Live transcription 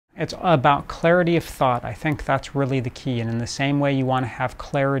It's about clarity of thought. I think that's really the key. And in the same way you want to have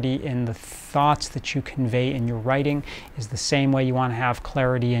clarity in the thoughts that you convey in your writing is the same way you want to have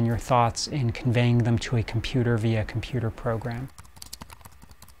clarity in your thoughts in conveying them to a computer via a computer program.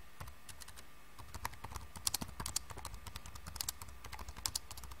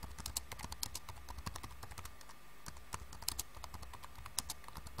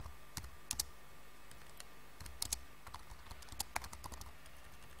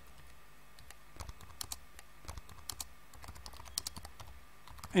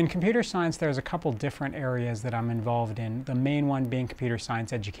 In computer science, there's a couple different areas that I'm involved in. The main one being computer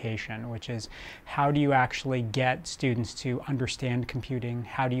science education, which is how do you actually get students to understand computing?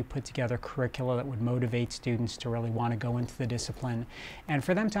 How do you put together curricula that would motivate students to really want to go into the discipline? And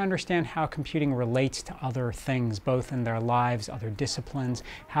for them to understand how computing relates to other things, both in their lives, other disciplines,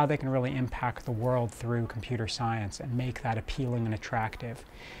 how they can really impact the world through computer science and make that appealing and attractive.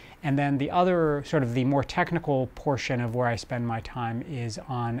 And then the other, sort of the more technical portion of where I spend my time is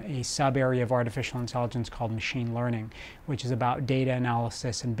on a sub-area of artificial intelligence called machine learning, which is about data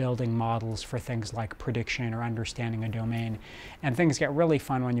analysis and building models for things like prediction or understanding a domain. And things get really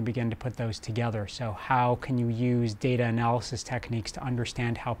fun when you begin to put those together. So how can you use data analysis techniques to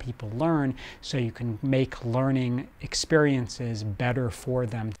understand how people learn so you can make learning experiences better for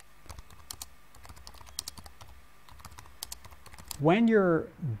them? When you're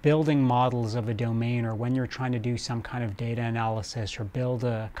building models of a domain or when you're trying to do some kind of data analysis or build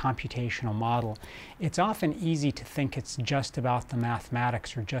a computational model, it's often easy to think it's just about the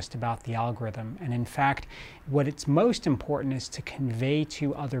mathematics or just about the algorithm. And in fact, what it's most important is to convey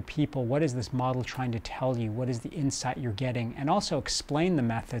to other people what is this model trying to tell you, what is the insight you're getting, and also explain the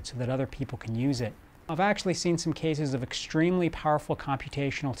method so that other people can use it. I've actually seen some cases of extremely powerful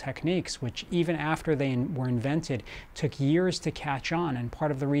computational techniques which even after they were invented took years to catch on, and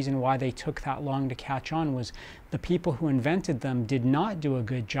part of the reason why they took that long to catch on was the people who invented them did not do a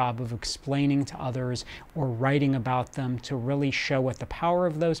good job of explaining to others or writing about them to really show what the power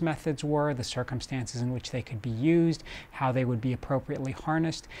of those methods were, the circumstances in which they could be used, how they would be appropriately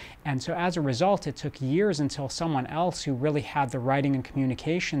harnessed. And so as a result, it took years until someone else who really had the writing and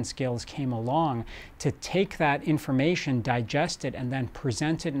communication skills came along to take that information, digest it, and then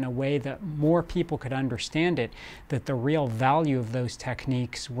present it in a way that more people could understand it, that the real value of those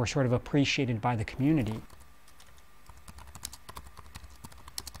techniques were sort of appreciated by the community.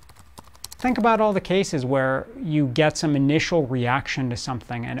 Think about all the cases where you get some initial reaction to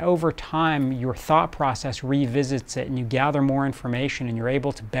something, and over time your thought process revisits it and you gather more information and you're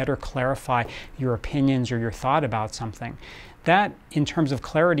able to better clarify your opinions or your thought about something. That, in terms of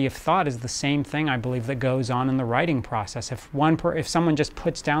clarity of thought, is the same thing, I believe, that goes on in the writing process. If someone just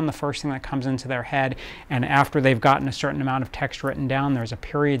puts down the first thing that comes into their head, and after they've gotten a certain amount of text written down, there's a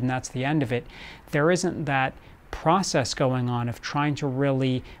period and that's the end of it, there isn't that process going on of trying to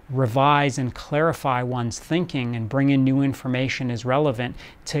really revise and clarify one's thinking and bring in new information as relevant,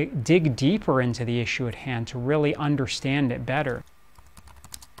 to dig deeper into the issue at hand, to really understand it better.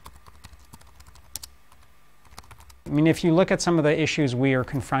 I mean, if you look at some of the issues we are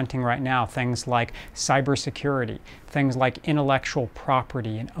confronting right now, things like cybersecurity, things like intellectual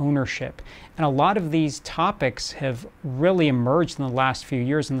property and ownership, and a lot of these topics have really emerged in the last few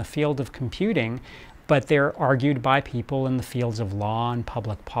years in the field of computing, but they're argued by people in the fields of law and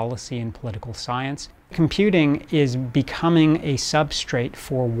public policy and political science. Computing is becoming a substrate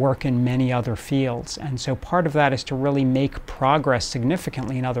for work in many other fields, and so part of that is to really make progress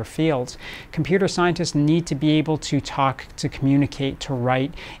significantly in other fields. Computer scientists need to be able to talk, to communicate, to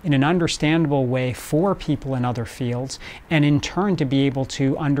write in an understandable way for people in other fields, and in turn to be able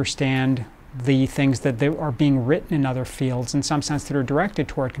to understand the things that are being written in other fields, in some sense that are directed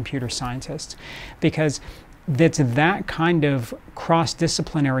toward computer scientists. Because it's that kind of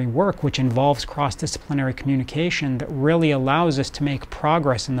cross-disciplinary work, which involves cross-disciplinary communication, that really allows us to make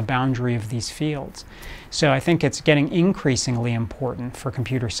progress in the boundary of these fields. So I think it's getting increasingly important for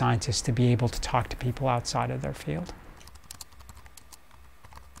computer scientists to be able to talk to people outside of their field.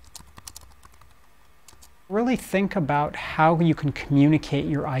 Really think about how you can communicate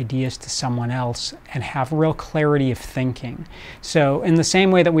your ideas to someone else and have real clarity of thinking. So in the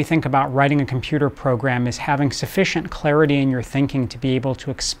same way that we think about writing a computer program as having sufficient clarity in your thinking to be able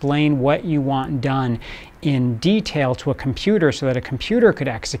to explain what you want done in detail to a computer so that a computer could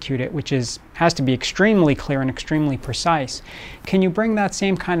execute it, which has to be extremely clear and extremely precise. Can you bring that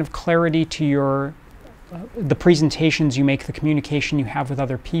same kind of clarity to the presentations you make, the communication you have with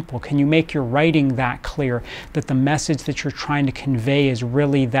other people? Can you make your writing that clear, that the message that you're trying to convey is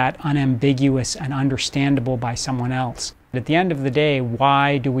really that unambiguous and understandable by someone else? At the end of the day,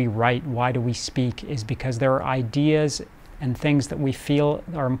 why do we write, why do we speak, is because there are ideas and things that we feel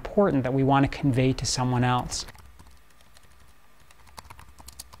are important that we want to convey to someone else.